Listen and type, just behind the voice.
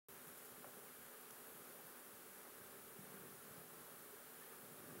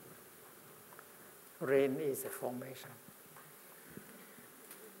Rain is a formation.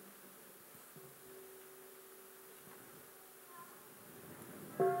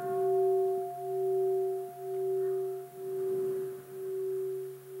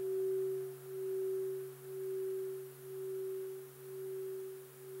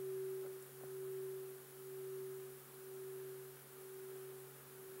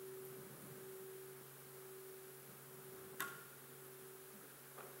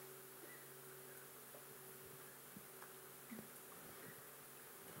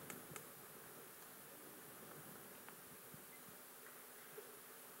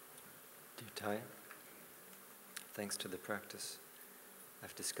 Dear Thai, thanks to the practice,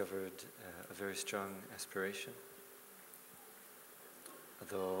 I've discovered a very strong aspiration.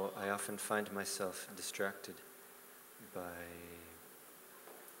 Although I often find myself distracted by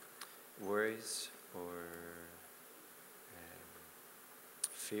worries or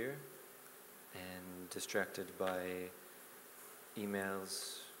fear, and distracted by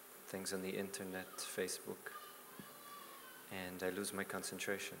emails, things on the internet, Facebook, and I lose my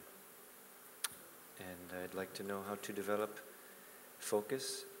concentration. And I'd like to know how to develop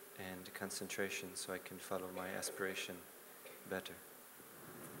focus and concentration so I can follow my aspiration better.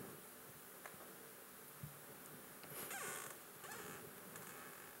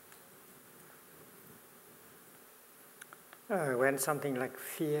 When something like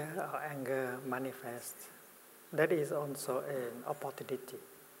fear or anger manifests, that is also an opportunity.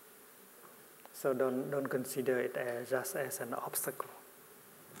 So don't consider it just as an obstacle.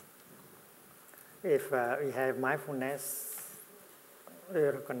 If we have mindfulness, we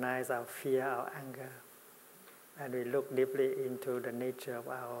recognize our fear, our anger, and we look deeply into the nature of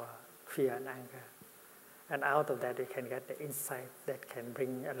our fear and anger. And out of that, we can get the insight that can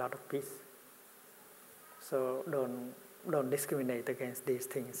bring a lot of peace. So don't discriminate against these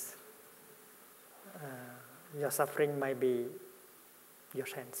things. Your suffering might be your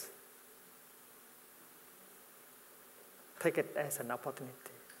chance. Take it as an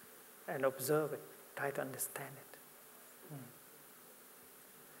opportunity and observe it. Try to understand it.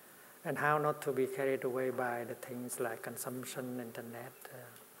 And how not to be carried away by the things like consumption, internet,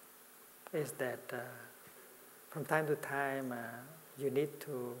 is that from time to time you need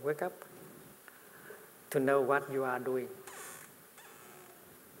to wake up to know what you are doing.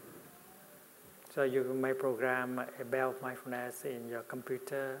 So you may program a bell of mindfulness in your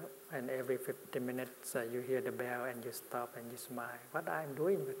computer, and every 50 minutes you hear the bell and you stop and you smile. What I'm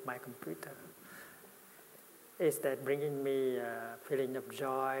doing with my computer? Is that bringing me a feeling of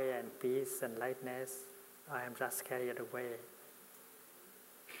joy and peace and lightness? I am just carried away.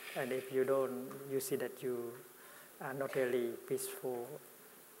 And if you don't, you see that you are not really peaceful,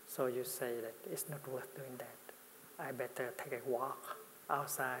 so you say that it's not worth doing that. I better take a walk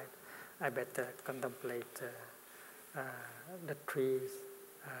outside. I better contemplate the trees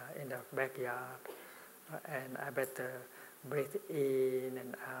in the backyard, and I better breathe in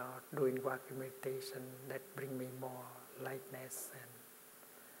and out, doing walking meditation that bring me more lightness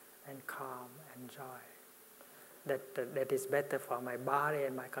and calm and joy. That is better for my body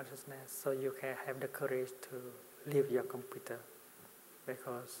and my consciousness, so you can have the courage to leave your computer,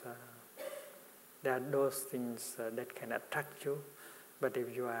 because there are those things that can attract you. But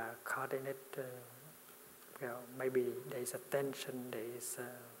if you are caught in it, maybe there is a tension, there is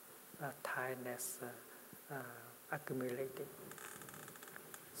a tiredness accumulating.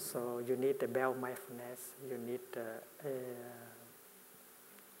 So you need a bell mindfulness. You need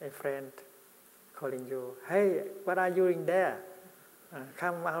a friend calling you, "Hey, what are you doing there?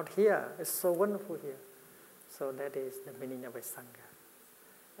 Come out here. It's so wonderful here." So that is the meaning of a sangha.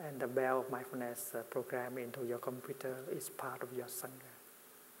 And the bell of mindfulness program into your computer is part of your sangha.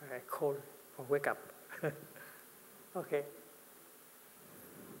 A call for wake up. Okay.